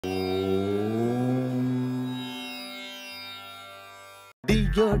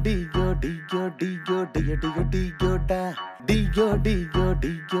Deo deo deo deo deo deo டியோடா deo deo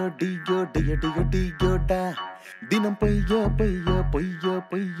deo deo deo deo டியோடா தினம் பொய்யோ பொய்யோ பொய்யோ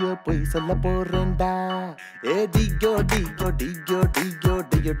பொய்யோ பொய் சொல்ல போறேன்டா ஏ deo deo deo deo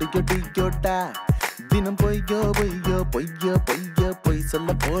deo deo டியோடா தினம் பொய்யோ பொய்யோ பொய்யோ பொய்யோ பொய்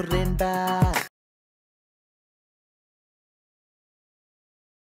சொல்ல போறேன்டா.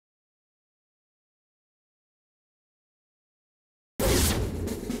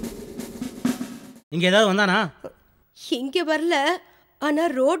 இங்க ஏதாவது வந்தானா? இங்க வரல. ஆனா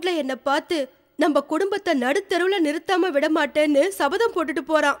ரோட்ல என்ன பார்த்து நம்ம குடும்பத்தை நடுத்தெருவுல நிறுத்தாம விட மாட்டேன்னு சபதம் போட்டுட்டு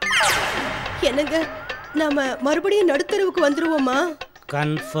போறான். என்னங்க நாம மறுபடியும் நடுத்தெருவுக்கு வந்துருவோமா?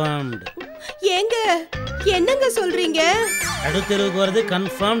 கன்ஃபர்ம்டு. ஏங்க என்னங்க சொல்றீங்க? நடுத்தெருவுக்கு வரது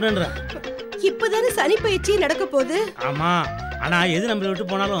கன்ஃபர்ம்டுன்ற. இப்பதானே சனி பயிற்சி நடக்க போகுது. ஆமா, ஆனா எது நம்மளை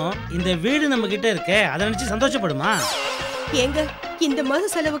விட்டு போனாலும் இந்த வீடு நம்ம கிட்ட இருக்கே, அதை நினைச்சு சந்தோஷப்படுமா? ஏங்க இந்த மாச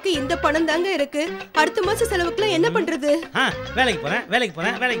செலவுக்கு இந்த பணம் தாங்க இருக்கு. அடுத்த மாச செலவுக்குலாம் என்ன பண்றது? வேலைக்கு போறேன் வேலைக்கு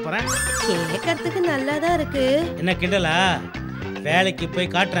போறேன் வேலைக்கு போறேன். கேட்கறதுக்கு நல்லாதான் இருக்கு. என்ன கிண்டலா? வேலைக்கு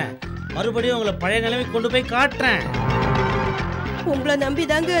போய் காட்டுறேன், மறுபடியும் உங்களை பழைய நிலைமைக்கு கொண்டு போய் காட்டுறேன். உங்களை நம்பி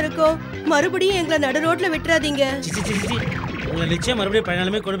தாங்க இருக்கோம். மறுபடியும் எங்களை நடு ரோட்ல விட்டுறாதீங்க. உங்களை நிச்சயம் மறுபடியும் பழைய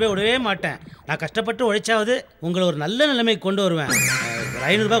நிலைமைக்கு கொண்டு போய் விடவே மாட்டேன். நான் கஷ்டப்பட்டு உழைச்சாவது உங்களை ஒரு நல்ல நிலைமைக்கு கொண்டு வருவேன். ஒரு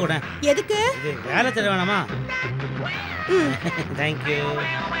 500 ரூபாய் கூட. எதுக்கு? இது வேலை தர வேணாமா? தேங்க்யூ.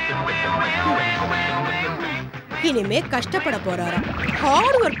 இனிமே கஷ்டப்பட போறாராம்,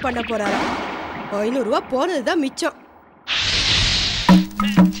 ஹார்ட் ஒர்க் பண்ண போறாராம். 500 ரூபாய் போனதுதான் மிச்சம்.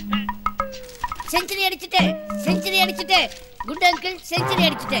 செஞ்சுரி அடிச்சிட்டேன் குட் அங்கிள், செஞ்சுரி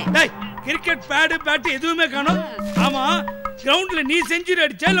அடிச்சிட்டேன். டேய், கிரிக்கெட் பேட் எதுவுமே காணோம். ஆமா, கிரவுண்ட்ல நீ செஞ்சுரி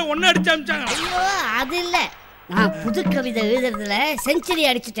அடிச்சா இல்ல ஒன்னு அடிச்சு அமிச்சாங்க? ஐயோ அது இல்ல, நான் புது கவிதை எழுதுறதுல செஞ்சுரி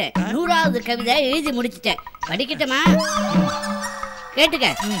அடிச்சிட்டேன். 100வது கவிதை எழுதி முடிச்சிட்டேன். படிக்கட்டுமா? கேட்டுக்க.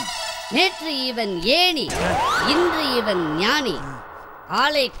 நேற்று இவன் ஏணி, இன்று இவன் ஞானி,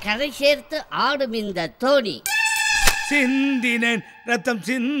 ஆளை கரை சேர்த்து ஆடும் இந்த தோணி. சிந்தினேன் ரத்தம்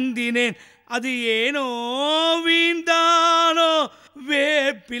சிந்தினேன், அது ஏனோ வீந்தானோ,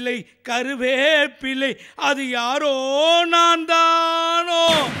 வேப்பிலை கருவேப்பிலை, அது யாரோ நான் தானோ.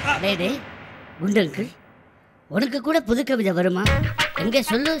 குண்டங்கிள், உனக்கு கூட புது கவிதை வருமா? எங்க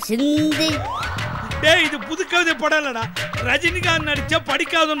சொல்லு. சிந்தி. டேய், இது புது கவிதை படலடா, ரஜினிகாந்த் நடிச்ச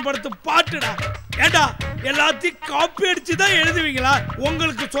படிக்காதவன் படத்து பாட்டுடா. ஏண்டா, எல்லாத்தையும் காப்பி அடிச்சு தான் எழுதுவீங்களா?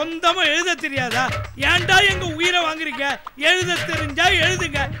 உங்களுக்கு சொந்தமா எழுத தெரியாதா? ஏண்டா எங்க உயிரை வாங்குறீங்க? எழுத தெரிஞ்சா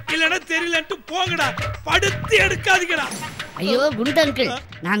எழுதுங்க, இல்லைன்னா தெரியலன்ட்டு போங்கடா. படுத்து எடுக்காதீங்கடா. ஐயோ குண்டங்கிள்,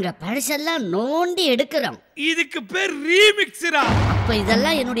 நாங்க பழசெல்லாம் நோண்டி எடுக்கிறோம். இதுக்கு பேர் ரீமிக்ஸ்ரா. அப்ப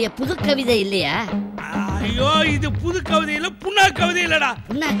இதெல்லாம் என்னுடைய புது கவிதை இல்லையா? ஐயோ, இது புது கவிதை இல்ல, புண்ணா கவிதை இல்லடா.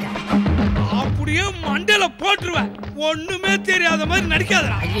 புண்ணாக்கா? அப்படியே மண்டல போட்டுருவேன். ஒண்ணுமே தெரியாத மாதிரி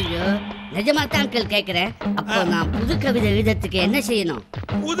நடிக்காதடா. ஐயோ, நிஜமா தான் அங்கிள் கேக்குறேன். அப்போ நான் புது கவிதை எழுதுறதுக்கு என்ன செய்யணும்?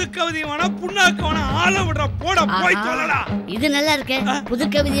 புது கவிதை வேணா, புண்ணாக்கு வேணா, ஆள விடுற போட போய் சொல்லடா. இது நல்லா இருக்கே. புது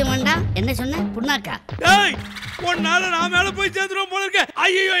கவிதை வேண்டாம், என்ன சொன்ன? புண்ணாக்கா? டேய், ஒன்னால நான் மேல போய் சேர்ந்துரும் போல இருக்க.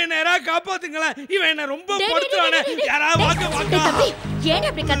 ஐயோ, என்ன யாராவது காப்பாத்துங்களேன், இவன் என்ன ரொம்ப படுத்துறானே. யாராவது வாங்க வாங்க. ஏன்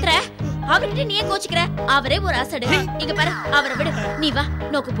அப்படி கத்துற? அவர்கிட்ட நீ கோச்சிக்கிற? அவரே ஒரு அசடு. இங்க பாரு, அவரை விடு. நீ வா,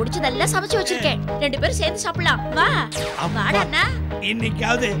 நோக்கு பிடிச்சதெல்லாம் சமைச்சு வச்சிருக்கேன். 2 பேரும் சேர்ந்து சாப்பிடலாம். வா வாடா.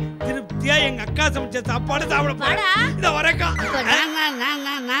 இன்னைக்காவது திருப்தியா எங்க அக்கா சமைச்ச சாப்பாடு சாப்பிட போறேன். இத வரேக்கா.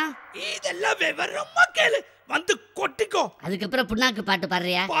 இதெல்லாம் விவரமா கேளு, வந்து கொட்டிக்கோ. அதுக்கப்புறம் புண்ணாக்கு பாட்டு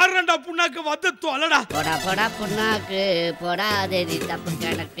பாடுறியா? பாடுறா. புண்ணாக்கு வந்து தொலைடா. போடா போடா புண்ணாக்கு போடாதே நீ தப்பு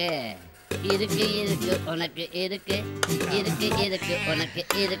கணக்கு. இருக்கு இருக்கு உனக்கு இருக்கு, இருக்கு இருக்கு உனக்கு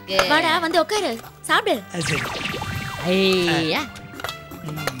இருக்கு. வாடா, வந்து உட்காரு, சாப்பிடு. ஐயா,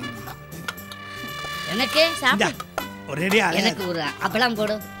 எனக்கு சாப்பிடு. ஒரேடியா எனக்கு ஒரு அப்பளம்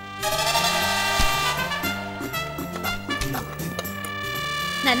போடு.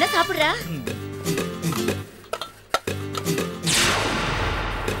 நல்லா சாப்பிடுறா.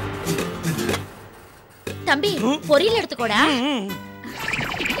 தம்பி, பொரியல் எடுத்துக்கோடா.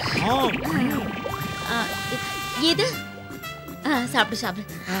 இது சாப்பிடு சாப்பிடு.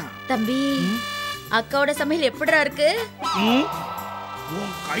 தம்பி, அக்காவோட சமையல் எப்படிடா இருக்கு?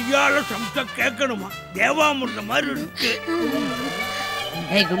 உன் கையால சமைச்சா கேட்கணுமா? தேவாமிர்த மாதிரி இருக்கு.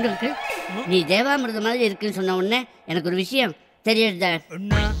 ஏய் குண்டங்கிள், நீ தேவாமிர்த மாதிரி இருக்குன்னு சொன்ன உடனே எனக்கு ஒரு விஷயம் தெரியுதா?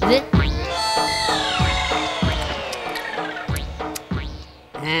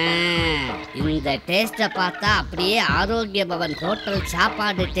 இந்த டேஸ்ட்டை பார்த்தா அப்படியே ஆரோக்கிய பவன் ஹோட்டல்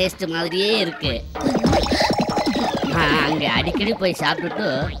சாப்பாடு டேஸ்ட் மாதிரியே இருக்கு. அங்கே அடிக்கடி போய் சாப்பிட்டுட்டு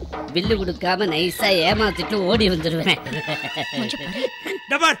பில்லு கொடுக்காம நைஸா ஏமாத்திட்டு ஓடி வந்துடுவேன்.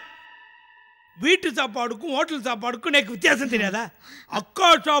 வீட்டு சாப்பாடுக்கும் ஹோட்டல் சாப்பாடுக்கும் எனக்கு வித்தியாசம் தெரியாதா? அக்கா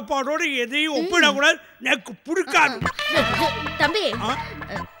சாப்பாடோட எதையும் ஒப்பிடக்கூடாது, எனக்கு பிடிக்காது. தம்பி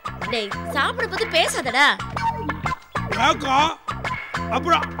டேய் சாப்பிடும்போது பேசாதடா. ஏக்கா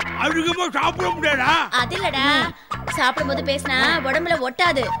அப்புறம் அதிகமா சாப்பிட முடியாதா? அது இல்லடா, சாப்பிடும்போது பேசினா உடம்புல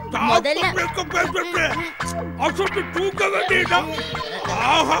ஒட்டாது. முதல்ல அசத்து தூக்க வேண்டியதான்.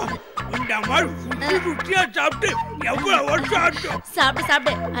 ஆஹா, இந்த மாதிரி ருச்சியா சாப்பிட்டு எவ்வளவு வருஷம் ஆச்சு. சாப்பிடு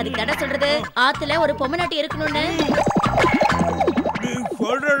சாப்பிடு. அதுக்கு தடை சொல்றது ஆத்துல ஒரு பொம்மநாட்டி இருக்கணும்னு. நீ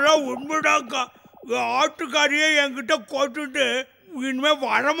சொல்றதெல்லாம் உண்மைதாக்கா. ஆட்டுக்காரியே என்கிட்ட கோத்துட்டு இனிமே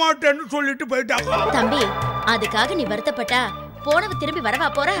வரமாட்டேன்னு சொல்லிட்டு போயிட்டாக்கா. தம்பி அதுக்காக நீ வருத்தப்பட்டா போனவ திரும்பி வரவா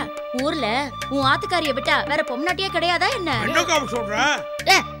போற? ஊர்ல உன் ஆத்துக்காரிய விட்டா வேற பொம்மநாட்டியே கிடையாதா என்ன? என்னக்கா சொல்ற?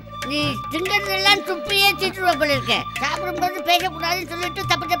 நீ திங்கிறதெல்லாம் துப்பியே திட்டுவ போல இருக்க. சாப்பிடும்போது பேசக்கூடாதுன்னு சொல்லிட்டு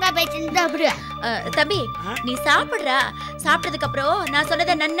தப்பு தப்பா பேசிட்டு அப்படியா? தம்பி நீ சாப்பிடுறா. சாப்பிட்டதுக்கு அப்புறம் நான்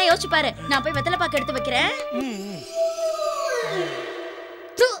சொன்னதை நன்னா யோசிச்சு பாரு. நான் போய் வெத்தலை பாக்கு எடுத்து வைக்கிறேன்.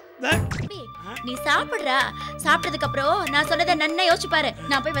 நீ சாப்பிடுறா. சாப்பிட்டதுக்கு அப்புறம் நான் சொன்னதை நன்னா யோசிச்சு பாரு.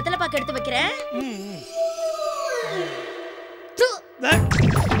 நான் போய் வெத்தலை பாக்கு எடுத்து வைக்கிறேன்.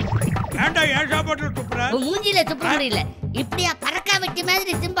 ஏண்டா ஏன் சாப்பாட்டுல துப்புற? மூஞ்சில துப்ப முடியல. இப்படியா பறக்கா வெட்டி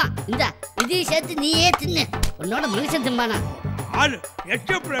மாதிரி திம்பா. இந்த இதையும் சேர்த்து நீயே தின்னு. உன்னோட மனுஷன் திம்பானா? ஆளு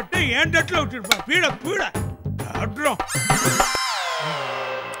எச்ச பிளேட் ஏன் தட்டுல வச்சிருப்பா. பீட பீட அட்றோம்.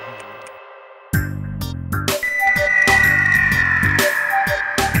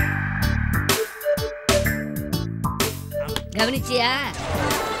 கவனிச்சியா?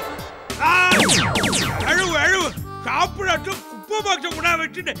 அழுவு அழுவு. சாப்பிடட்டும் குப்பை பாக்ஸ கூட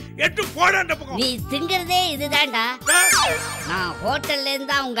வச்சுட்டு எட்டு போட அந்த பக்கம். நீ திங்கிறதே இதுதான்டா. நான் ஹோட்டல்ல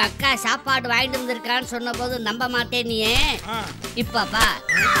இருந்தா உங்க அக்கா சாப்பாடு வாங்கிட்டு வந்திருக்கான்னு சொன்ன போது நம்ப மாட்டேன் நீயே. இப்ப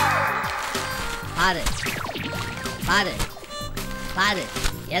பாரு பாரு பாரு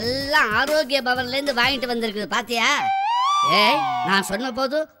எல்லாம் ஆரோக்கிய பவன்ல இருந்து வாங்கிட்டு வந்திருக்குது பாத்தியா? ஏய் நான் சொன்ன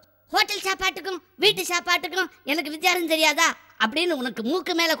போது ஹோட்டல் சாப்பாட்டுக்கும் வீட்டு சாப்பாட்டுக்கும் எனக்கு வித்தியாசம் தெரியாதா அப்படின்னு உனக்கு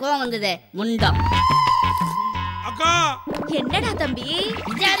மூக்கு மேல கோவம் வந்ததே முண்டம். அக்கா என்னடா தம்பி?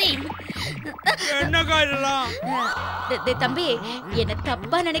 என்னக்கா இதெல்லாம்? தம்பி என்ன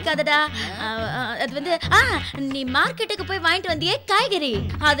தப்பா நினைக்காதடா. அது வந்து நீ மார்க்கெட்டுக்கு போய் வாங்கிட்டு வந்தியே காய்கறி,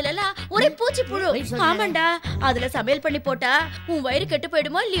 அதுல எல்லாம் ஒரே பூச்சி புழு. ஆமாண்டா, அதுல சமையல் பண்ணி போட்டா உன் வயிறு கெட்டு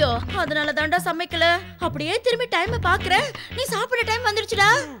போயிடுமோ இல்லையோ, அதனால தான்டா சமைக்கல. அப்படியே திரும்பி டைம் பாக்குறேன், நீ சாப்பிட டைம்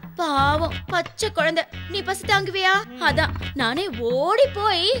வந்துருச்சுடா. பாவம் பச்சை குழந்தை, நீ பசி தாங்குவியா? அதான் நானே ஓடி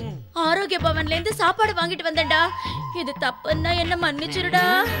போய் ஆரோக்கிய பவன்ல இருந்து சாப்பாடு வாங்கிட்டு வந்தேன்டா. இது தப்புன்னா என்ன மன்னிச்சிருடா.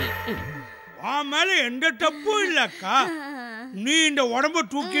 மேல எந்த தப்பும் இல்லக்கா. நீ இந்த உடம்ப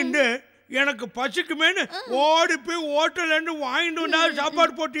தூக்கிண்டு எனக்கு பசிக்குமேனு ஓடி போய் ஹோட்டல்ல இருந்து வாங்கிட்டு வந்தா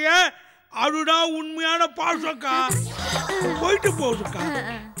சாப்பாடு போட்டிய, அதுதான் உண்மையான பாசக்கா. போயிட்டு போகுதுக்கா.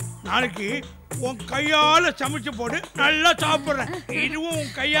 நாளைக்கு உன் கையால சமைச்சு போடு, நல்லா சாப்பிடுறேன். இதுவும்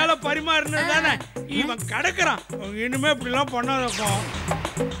உன் கையால பரிமாறினது தானே. இவன் கிடக்குறான், இனிமே இப்படி எல்லாம் பண்ணாதக்கா.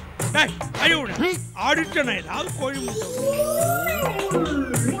 ஆடிட்டன ஏதாவது கோழி முட்டை.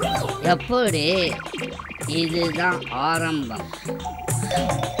 எப்படி? இதுதான் ஆரம்பம்.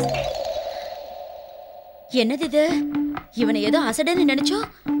 என்னது இது? இவனை ஏதோ அசடன்னு நினைச்சோம்,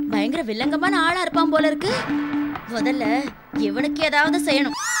 பயங்கர வில்லங்கமான ஆளா இருப்பான் போல இருக்கு. முதல்ல இவனுக்கு ஏதாவது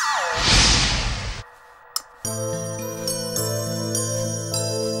செய்யணும்.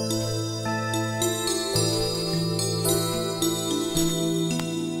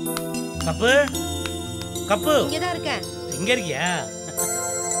 கப்பு கப்பு இங்கதான் இருக்கேன். எங்க இருக்கியா?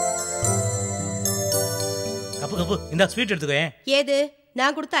 கப்பு கப்பு இந்த ஸ்வீட் எடுத்துக்கோ. ஏது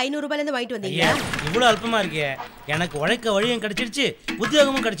நான் கொடுத்த 500 ரூபாயில இருந்து வாங்கிட்டு வந்தீங்க? இவ்வளவு அல்பமா இருக்கே. எனக்கு உழைக்க வழியும் கிடைச்சிருச்சு,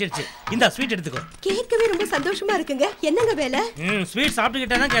 உத்தியோகமும் கிடைச்சிருச்சு. இந்த ஸ்வீட் எடுத்துக்கோ. கேட்கவே ரொம்ப சந்தோஷமா இருக்குங்க. என்னங்க வேலை? ஸ்வீட்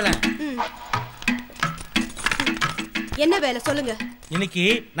சாப்பிட்டுக்கிட்டே தான் கேளேன். என்ன வேலை சொல்லுங்க. இன்னைக்கு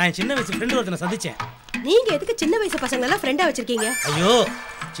நான் சின்ன வயசு ஃப்ரெண்ட் ஒருத்தனை சந்திச்சேன். நீங்க எதுக்கு சின்ன வயசு பசங்க எல்லாம் ஃப்ரெண்டா வச்சிருக்கீங்க? ஐயோ,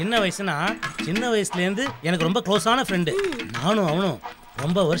 சின்ன வயசுனா சின்ன வயசுல இருந்து எனக்கு ரொம்ப க்ளோஸான ஃப்ரெண்டு. நானும் அவனும்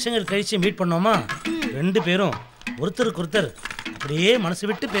ரொம்ப வருஷங்கள் கழிச்சு மீட் பண்ணோமா. ரெண்டு பேரும் ஒருத்தருக்கு ஒருத்தர் அப்படியே மனசு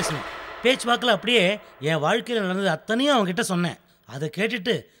விட்டு பேசணும். பேச்சு வாக்கில் அப்படியே என் வாழ்க்கையில் நடந்தது அத்தனையும் அவன்கிட்ட சொன்னேன். அதை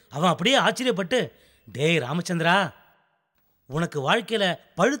கேட்டுட்டு அவன் அப்படியே ஆச்சரியப்பட்டு, டேய் ராமச்சந்திரா, உனக்கு வாழ்க்கையில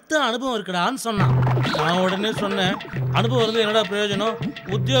பழுத்த அனுபவம் இருக்குடான்னு சொன்னான். நான் உடனே சொன்னேன், அனுபவம் இருந்து என்னடா பிரயோஜனம்?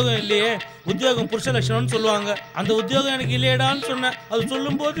 உத்தியோகம் இல்லையே, உத்தியோகம் புருஷ லட்சணம்னு சொல்லுவாங்க, அந்த உத்தியோகம் எனக்கு இல்லையடான்னு சொன்னேன். அது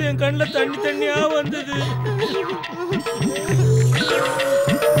சொல்லும் போது என் கண்ணில் தண்ணி தண்ணியா வந்தது.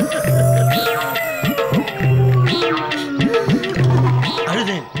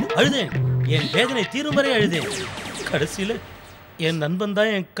 அழுதேன் அழுதேன், என் வேதனை தீரும் வரை அழுதேன். கடைசியில என் நண்பன்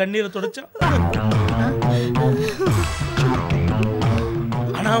தான் என் கண்ணீரை துடைச்சான்.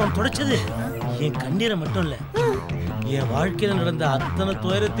 ஆனா அவன் துடைச்சது என் கண்ணீரை மட்டும் இல்ல, என் வாழ்க்கையில நடந்த அத்தனை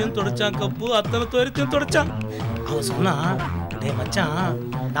துயரத்தையும் தொடச்சான் கப்பு, அத்தனை துயரத்தையும் தொடச்சான். அவ சொன்னா, டேய் மச்சான்,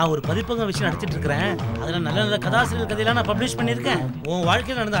 நான் ஒரு பதிப்பகம் விஷயம் நடத்திட்டு இருக்கிறேன், அதுல நல்ல நல்ல கதாசிரியர் கதையெல்லாம் நான் பப்ளிஷ் பண்ணியிருக்கேன், உன்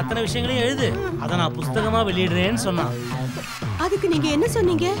வாழ்க்கையில் நடந்த அத்தனை விஷயங்களையும் எழுது, அதை நான் புஸ்தகமா வெளியிடுறேன்னு சொன்னான். அதுக்கு நீங்க என்ன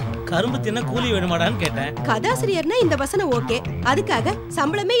சொன்னீங்க? கரும்பு தின்ன கூலி வேணுமாடான்னு கேட்டேன். கதாசிரியர்னா இந்த வசனம் ஓகே, அதுக்காக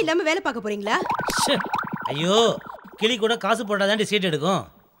சம்பளமே இல்லாம வேலை பார்க்க போறீங்களா? ஐயோ, கிளி கூட காசு போட்டாதான் சீட் எடுக்கும்.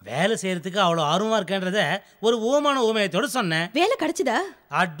 வேலை செய்யறதுக்கு அவ்வளவு ஆர்வமா இருக்கேன்றத ஒரு ஊமான ஊமையத்தோட சொன்னேன். வேலை கிடைச்சதா?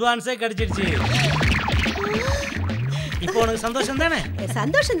 அட்வான்ஸே கிடைச்சிருச்சு. இப்போ உனக்கு சந்தோஷம் தானே?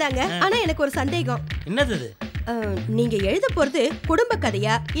 சந்தோஷம் தாங்க. ஆனா எனக்கு ஒரு சந்தேகம். என்னது? நீங்க எழுத போறது குடும்ப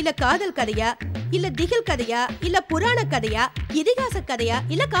கதையா, இல்ல காதல் கதையா, இல்ல திகில் கதையா, இல்ல புராண கதையா, இதிகாச கதையா,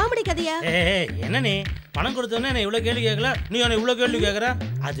 இல்ல காமெடி கதையா? என்ன நீ பணம் கொடுத்தோன்னே என்ன இவ்வளவு கேள்வி கேட்கல, நீ என்ன இவ்வளவு கேள்வி கேட்கற?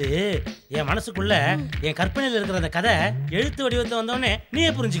 அது என் மனசுக்குள்ள என் கற்பனையில இருக்கிற அந்த கதை எழுத்து வடிவத்தை வந்தோடனே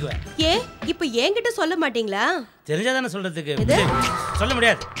நீயே புரிஞ்சுக்குவ. இப்ப என்கிட்ட சொல்ல மாட்டீங்களா? தெரிஞ்சாதானே சொல்றதுக்கு. சொல்ல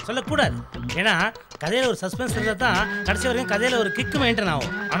முடியாது, சொல்லக்கூடாது. ஏன்னா கதையில ஒரு சஸ்பென்ஸ் இருந்தா தான் கடைசி வரைக்கும் கதையில ஒரு கிக்கு மெயின்டைன்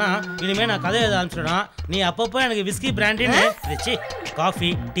ஆகும். ஆனா இனிமே நான் கதையை எழுத ஆரம்பிச்சிடும், நீ அப்பப்போ எனக்கு விஸ்கி பிராண்டின்னு வச்சு காஃபி,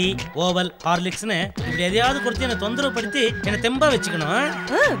 டீ, ஓவல், ஹார்லிக்ஸ்னு இப்படி எதையாவது கொடுத்து என்னை தொந்தரவு படுத்தி என்னை தெம்பா வச்சுக்கணும்.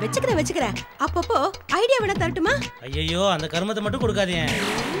 வச்சுக்கிறேன். அப்பப்போ ஐடியா வேணா தரட்டுமா? ஐயோ, அந்த கர்மத்தை மட்டும் கொடுக்காதீங்க.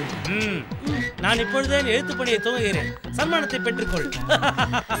 நான் இப்பொழுதே எழுத்து பணியை துவங்குகிறேன், சன்மானத்தை பெற்றுக்கொள்.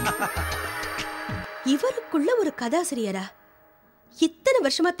 இவருக்குள்ள ஒரு கதாசிரியரா? இத்தனை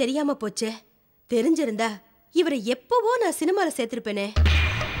வருஷமா தெரியாம போச்சு. தெரிஞ்சிருந்தா இவரை எப்பவோ நான் சினிமால சேர்த்திருப்பேனே.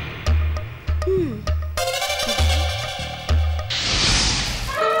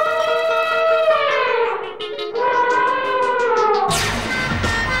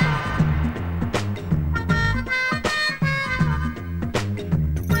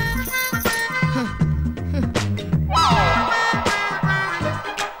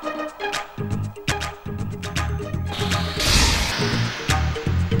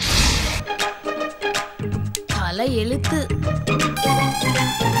 எழுத்து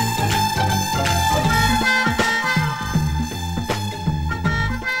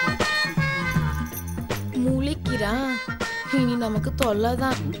முழிக்கிறா, இனி நமக்கு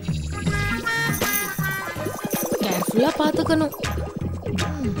தொல்லைதான். கேர்ஃபுல்லா பாத்துக்கணும்.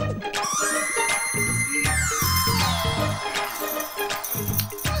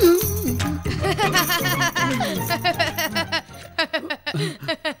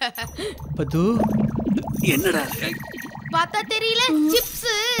 பது, என்னடா பார்த்தா தெரியல,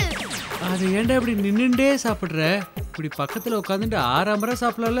 சிப்ஸ். அது ஏன்டா இப்படி நின்னுண்டே சாப்பிடுற? இப்படி பக்கத்துல உட்காந்துட்டு 6 முறை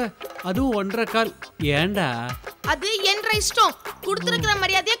சாப்பிடல, அதுவும் 1.25 கால். ஏன்டா? அது என்ற இஷ்டம். கொடுத்துருக்கிற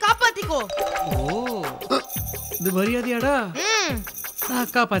மரியாதையை காப்பாத்திக்கோ. ஓ, இது மரியாதையாடா?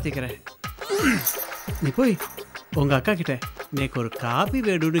 நான் காப்பாத்திக்கிறேன். நீ போய் உங்க அக்கா கிட்ட நேக்கு ஒரு காபி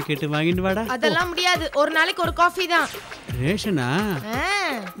வேணும்னு கேட்டு வாங்கிட்டு வாடா. அதெல்லாம் முடியாது, ஒரு நாளைக்கு ஒரு காஃபி தான். ரேஷனா?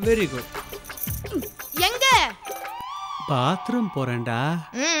 Very good. எங்க? பாத்ரூம் போறேன்டா.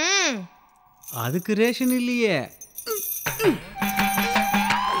 அதுக்கு ரேஷன் இல்லையே.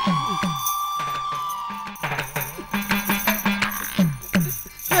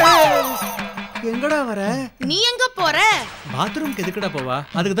 எங்கடா வர? நீ எங்க போற? பாத்ரூம்க்கு எதுக்குடா போவா?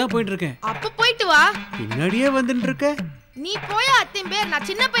 அதுக்கு தான் போயிட்டு இருக்கேன். அப்ப போயிட்டு வா. பின்னாடியே வந்துட்டு இருக்க. நீ போயா அத்தையும் பேர், நான்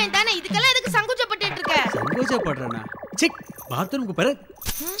சின்ன பையன் தானே, இதுக்கெல்லாம் எதுக்கு சங்கோச்சப்பட்டு இருக்க? சங்கோச்சப்படுறேனா? சிக், பாத்ரூம்க்கு பாரு,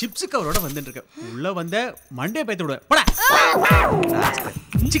 சிப்ஸ் கவரோட வந்துட்டு இருக்க. உள்ள வந்த மண்டே பேத்து விடுவேன். போடா.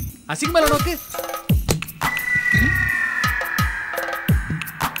 சிக், அசிங்கமா நோக்கு.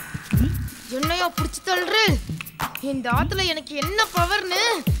 என்னையோ புடிச்சு தள்ளுற. இந்த ஆத்துல எனக்கு என்ன பவர்னு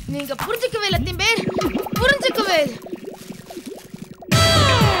நீங்க புரிஞ்சுக்கவே இல்லை அத்தையும் பேர், புரிஞ்சுக்கவே.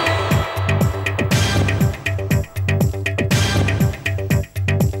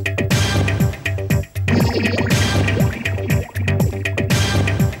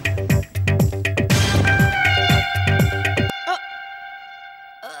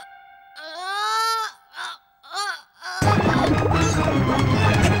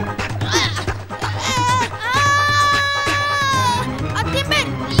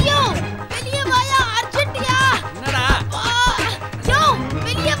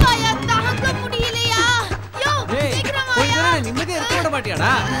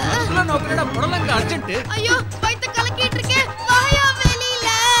 ஐயோ, வயித்து கலக்கிட்டு இருக்கே, வாயா வெளியில.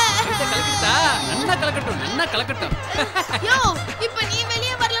 கலக்கிட்டா? நல்லா கலக்கட்டும், நல்லா கலக்கட்டும். யோ, இப்ப நீ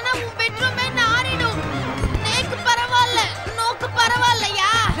வெளிய வரலனா உன் பெட்ரூமே நாறிடும். நேக்கு பரவாயில்ல, நோக்கு பரவாயில்லையா?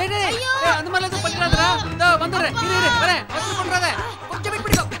 ஐயோ, அந்த மாதிரி எதுவும் பண்ணிடாதடா. இதோ வந்துறேன், இரு வரேன். வந்து பண்றத கொஞ்சம் வெயிட்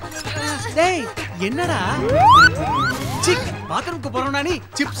பண்ணிக்கோ. டேய், என்னடா? சிக், பாத்ரூம்க்கு போறோம்னா நீ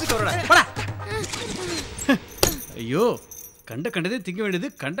சிப்ஸ் கவரோட. போடா. ஐயோ, கண்டதே திங்க வேண்டியது,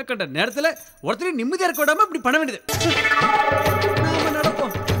 கண்ட நேரத்துல ஒருத்தரையும் நிம்மதியா இருக்க விடாம இப்படி பண்ண வேண்டியது. நாம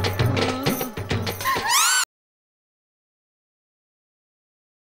நடப்போம்.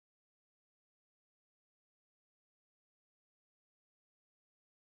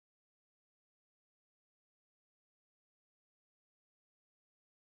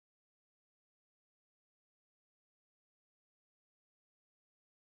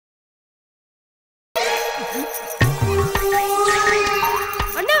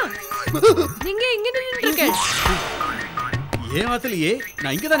 நீங்க இங்க நின்னுங்க. ஏன் வாத்தலையே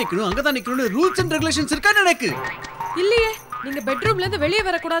நான் இங்க தான் நிக்கணும் அங்க தான் நிக்கணும் ரூல்ஸ் அண்ட் ரெகுலேஷன்ஸ் இருக்கா எனக்கு? இல்லையே, நீங்க பெட்ரூம்ல இருந்து வெளியே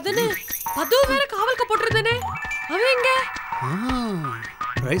வர கூடாதுன்னு பது வேற காவல்க்கு போட்டுறதனே. அவன் எங்க?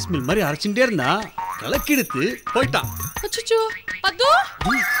 ரைஸ் மில் மாதிரி அரைச்சிட்டே இருந்தா கலக்கிடுத்து போய்ட்டான். அச்சச்சோ, பது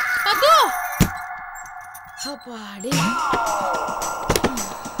பது அப்பாடி.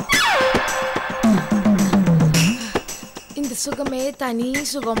 இந்த சுகமே தனி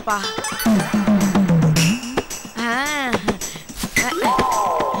சுகம்பா.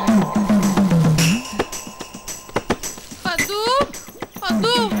 பது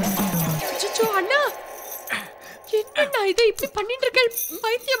பது. அச்சச்சோ அண்ணா, என்னண்ணா இது இப்படி பண்ணிட்டு இருக்க?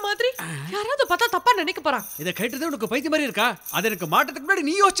 பைத்தியம் மாதிரி. யாராவது பார்த்தா தப்பா நினைக்க போறான். இத கேட்டதே உனக்கு பைத்தியம் மாதிரி இருக்கா? அது எனக்கு மாட்டத்துக்கு முன்னாடி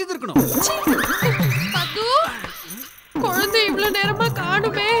நீ யோசிச்சு இருக்கணும். பது, குழந்தை இவ்வளவு நேரமா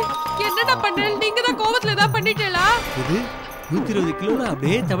காணுமே, என்னடா பண்ண? நீங்க தான் கோவத்துல ஏதாவது பண்ணிட்டீங்களா? இது 120 கிலோல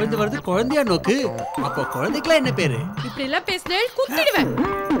அப்படியே தவழ்ந்து வருது குழந்தையா நோக்கு. அப்போ குழந்தைக்குலாம் என்ன பேரு? இப்படி எல்லாம் பேசினேன் குத்திடுவேன்.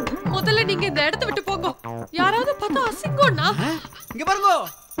 முதல்ல நீங்க இந்த இடத்தை விட்டு போங்க. யாராவது பார்த்தா அசிங்கம்னா. இங்க பாருங்க,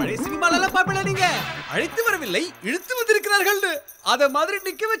 பழைய சினிமால எல்லாம் பாப்பீங்களா நீங்க? அழைத்து வரவில்லை இழுத்து வந்திருக்கிறார்கள். அத மாதிரி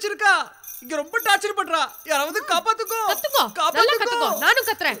நிக்க வச்சிருக்கா. இங்க ரொம்ப டார்ச்சர் பண்றா. யாராவது காப்பாத்துக்கோ. நல்லா கத்துக்கோ. நானும்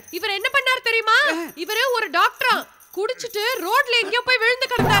கத்துறேன். இவர் என்ன பண்ணார் தெரியுமா? இவரே ஒரு டாக்டர். குடிச்சிட்டு ரோட்ல எங்கேயோ போய் விழுந்து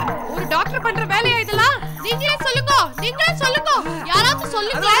கிடந்தார். ஒரு டாக்டர் பண்ற வேலையா இதெல்லாம்? நீங்களே சொல்லுங்க, நீங்களே சொல்லுங்க. யாராவது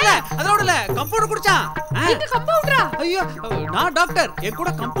சொல்லுங்க. அதோடல கம்பவுண்டர் குடிச்சான். நீங்க கம்பவுண்டரா? ஐயோ, நான் டாக்டர். என்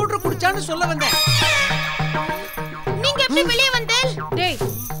கூட கம்பவுண்டர் குடிச்சான்னு சொல்ல வந்தேன். நீங்க எப்படி வெளிய வந்தேல்? டேய்,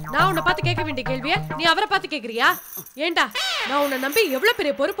 நான் உன்னை பார்த்து கேட்க வேண்டிய கேள்வியை நீ அவரை பார்த்து கேக்குறியா? ஏண்டா, நான் உன்னை நம்பி எவ்வளவு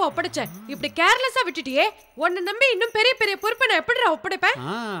பெரிய பொறுப்பை ஒப்படைச்சேன். இப்படி கேர்லெஸ்ஸா விட்டுட்டியே. உன்னை நம்பி இன்னும் பெரிய பெரிய பொறுப்பை நான் எப்படிடா ஒப்படைப்பேன்?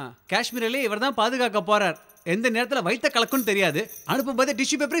 காஷ்மீரிலே இவர்தான் பாதுகாக்க போறார். எந்த நேரத்துல வைத்த கலக்குன்னு தெரியாது. அனுப்பும் போது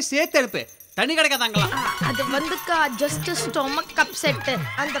டிஷ்யூ பேப்பரை சேர்த்து அனுப்பு. தண்ணி கிடைக்காதாங்களா? அது வந்துக்கா ஜஸ்ட் ஸ்டொமக் அப்செட்.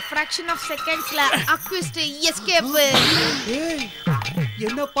 அந்த ஃபிராக்ஷன் ஆஃப் செகண்ட்ஸ்ல அக்யூஸ்ட் எஸ்கேப்.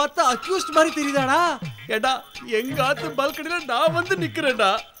 என்ன பார்த்தா அக்யூஸ்ட் மாதிரி தெரியுதாடா? ஏடா, எங்க ஆத்து பால்கனில நான் வந்து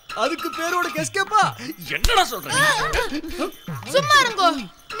நிக்கிறேன்டா. அதுக்கு பேரோட எஸ்கேப்பா? என்னடா சொல்றீங்க? சும்மா இருங்கோ.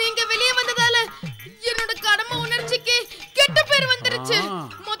 நீங்க வெளியே வந்ததால என்னோட கடமை உணர்ச்சிக்கு கெட்ட பேர் வந்துருச்சு.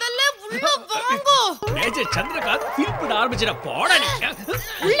 முதல்ல உள்ள வாங்கோ. மேஜர் சந்திரகாந்த் ஃபீல் பண்ண ஆரம்பிச்சற. போடா நீ.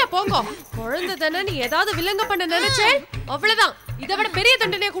 உள்ள போங்க. குழந்தை தானே, நீ ஏதாவது வில்லங்க பண்ண நினைச்சே அவ்வளவுதான். இதை விட பெரிய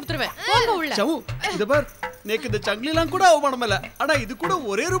தண்டனையை கொடுத்துருவேன். போங்க உள்ள. சவு, இத பார். நேக்கு இந்த சங்கிலிலாம் கூட அவமானம் இல்ல. ஆனா இது கூட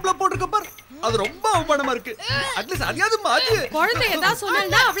ஒரே ரூப்ல போட்டுக்க பார். அது ரொம்ப அவமானமா இருக்கு. அட்லீஸ்ட் அதையாவது மாத்து. குழந்தை ஏதாவது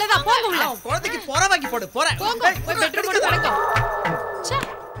சொன்னா அவ்வளவுதான். போங்க உள்ள. குழந்தைக்கு போற வாங்கி போடு. போறேன். போங்க. போய் பெட்ரூம் போய் படுங்க. ச்சே.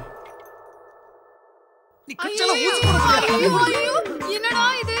 நீ கச்சல ஊசி போடுறியா? ஐயோ, என்னடா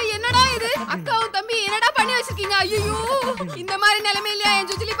இது? என்னடா இது? அக்காவும் தம்பி என்னடா பண்ணி வச்சிருக்கீங்க? ஐயோ, இந்த மாதிரி நிலைமையில என்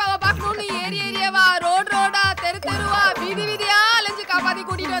சுஜிலி பாவ பார்க்கணும்னு ஏரியாவா, ரோடா, தெருவா, வீதியா அலைஞ்சு காப்பாத்தி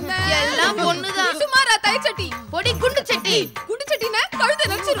கூட்டிட்டு வந்தேன். எல்லாம் பொண்ணுதான். சுமாரா தை சட்டி, பொடி குண்டு சட்டி. குண்டு சட்டினா கழுத்தை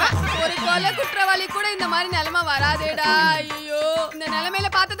நெரிச்சிருவேன். ஒரு கொலை குற்றவாளி கூட இந்த மாதிரி நிலைமை வராதேடா. ஐயோ, இந்த நிலைமையில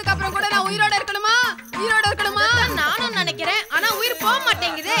பார்த்ததுக்கு அப்புறம் கூட நான் உயிரோட இருக்கணுமா? உயிரோட இருக்கணுமா? நானும் நினைக்கிறேன். ஆனா உயிர் போக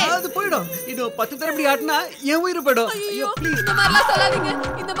மாட்டேங்குதே. அது போய்டும். இது 10 தடவை இப்படி ஆட்டினா என் உயிர் போய்டும். ஐயோ, இந்த மாதிரிலாம் சொல்லாதீங்க.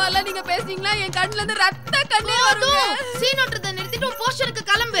 இந்த மாதிரிலாம் நீங்க பேசுனீங்களா என் கண்ணுல இருந்து ரத்த கண்ணீர் வருங்க. சீன் ஓட்டுறத நிறுத்திட்டு போஸ்டருக்கு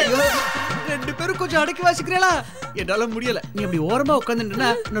கிளம்பு. ரெண்டு பேரும் கொஞ்சம் அடக்கி வாசிக்கிறீங்களா? என்னால முடியல. நீ அப்படி ஓரமா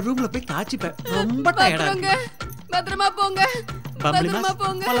உட்கார்ந்துட்டா நான் ரூம்ல போய் தாச்சிப்பேன். ரொம்ப டயர்டா இருக்கு. பத்திரமா போங்க. பத்திரமா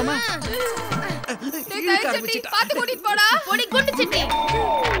போங்க. போலாமா? பாத்து கூட்டிட்டு போடா. பொடி குண்டு சட்டி.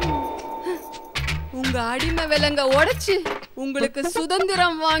 உங்க அடிமை விலங்க உடைச்சு உங்களுக்கு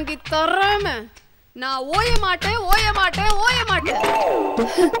சுதந்திரம் வாங்கி தராம நான் ஓய மாட்டேன்.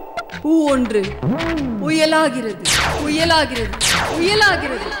 பூ ஒன்று உயலாகிறது.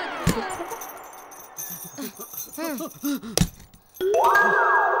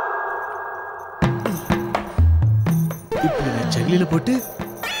 இப்படி நான் சங்கிலில போட்டு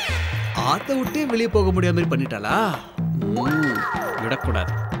ஆத்த விட்டு வெளியே போக முடியாத மாதிரி பண்ணிட்டாளா?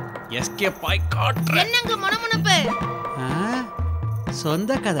 விடக்கூடாது. எஸ்கேப் ஆய் காட்றேன். என்னங்க மனமுனப்பு?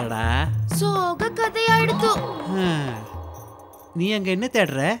 சொந்த கதைடா. சோக கதையாயிடுத்து. நீ அங்க என்ன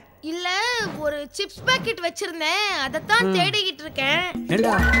தேடுற? இல்ல, ஒரு சிப்ஸ் பாக்கெட் வச்சிருந்தேன். அதத்தான் தேடிக்கிட்டு இருக்கேன்.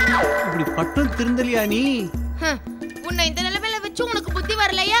 ஏண்டா இப்படி பட்டும் திருந்தலியா நீ? உன்னை இந்த நிலைமையில வச்சு உனக்கு புத்தி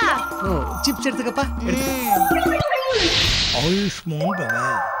வரலையா? ஓ சிப்ஸ் எடுத்துக்கப்பா. ஆயுஷ்மான் பவ.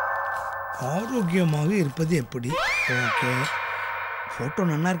 ஆரோக்கியமாக இருப்பது எப்படி? ஓகே, போட்டோ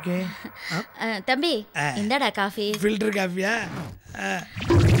நல்லா இருக்கே. தம்பி இந்தாடா காஃபி. ஃபில்டர் காஃபியா?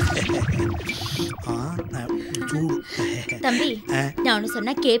 சூடு. தம்பி நான் ஒன்று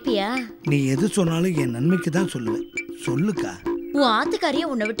சொன்னா கேப்பியா? நீ எது சொன்னாலும் என் நன்மைக்கு தான் சொல்லுவேன். சொல்லுக்கா. உன் ஆத்துக்காரியே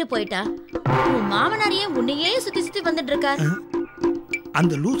உன்னை விட்டு போயிட்டா, உன் மாமனாரியே உன்னையே சுத்தி சுத்தி வந்துட்டு இருக்கார்.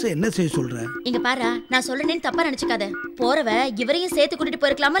 அந்த லூசை என்ன செய்ய சொல்ற? இங்க பாரு, நான் சொல்றேன்னு தப்பா நினைச்சுக்காத. போறவ இவரையும் சேர்த்து கூட்டிட்டு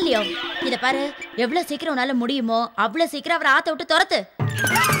போயிருக்கலாமா இல்லையோ? இத பாரு, எவ்வளவு சீக்கிரம் உன்னால முடியுமோ அவ்வளவு சீக்கிரம் அவரை ஆத்த விட்டு துரத்து.